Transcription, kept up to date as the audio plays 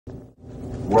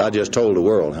I just told the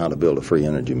world how to build a free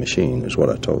energy machine, is what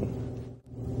I told.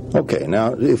 Okay,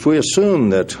 now, if we assume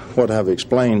that what I've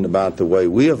explained about the way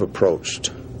we have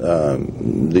approached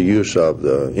the use of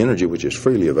the energy which is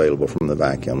freely available from the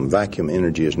vacuum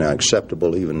energy is now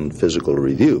acceptable even in physical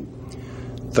review,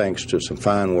 thanks to some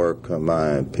fine work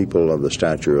by people of the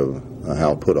stature of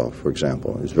Hal Puthoff, for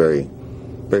example. It's very,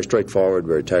 very straightforward,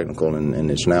 very technical, and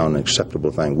it's now an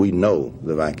acceptable thing. We know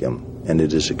the vacuum, and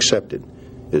it is accepted,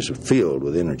 is filled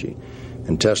with energy.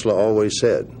 And Tesla always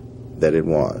said that it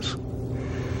was.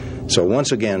 So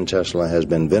once again, Tesla has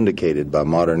been vindicated by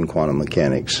modern quantum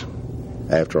mechanics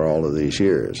after all of these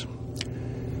years.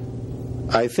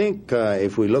 I think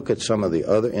if we look at some of the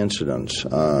other incidents,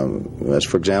 as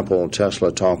for example,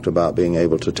 Tesla talked about being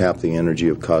able to tap the energy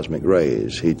of cosmic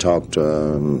rays. He talked,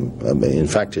 in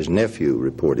fact, his nephew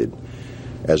reported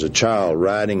as a child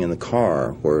riding in the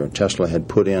car where Tesla had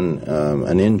put in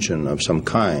an engine of some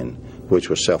kind which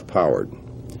was self-powered.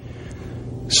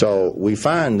 So we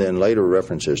find then later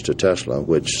references to Tesla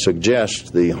which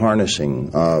suggest the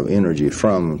harnessing of energy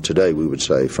from, today we would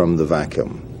say, from the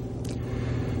vacuum.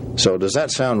 So does that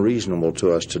sound reasonable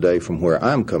to us today from where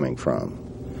I'm coming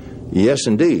from? Yes,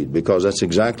 indeed, because that's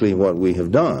exactly what we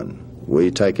have done.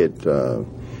 We take it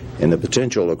in the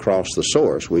potential across the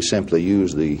source. We simply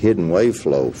use the hidden wave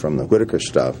flow from the Whittaker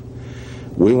stuff.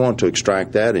 We want to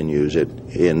extract that and use it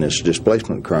in this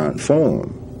displacement current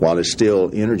form while it's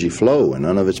still energy flow and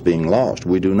none of it's being lost.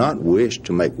 We do not wish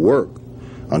to make work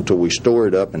until we store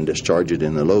it up and discharge it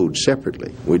in the load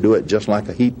separately. We do it just like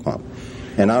a heat pump.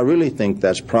 And I really think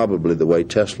that's probably the way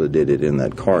Tesla did it in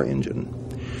that car engine.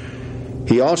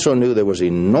 He also knew there was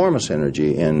enormous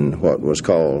energy in what was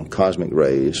called cosmic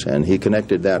rays, and he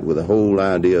connected that with the whole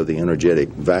idea of the energetic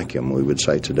vacuum, we would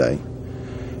say today.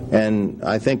 And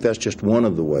I think that's just one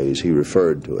of the ways he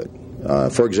referred to it.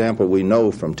 For example, we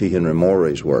know from T. Henry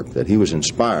Moray's work that he was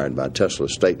inspired by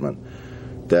Tesla's statement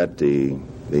that the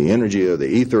energy of the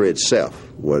ether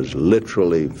itself was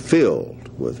literally filled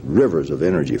with rivers of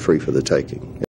energy free for the taking.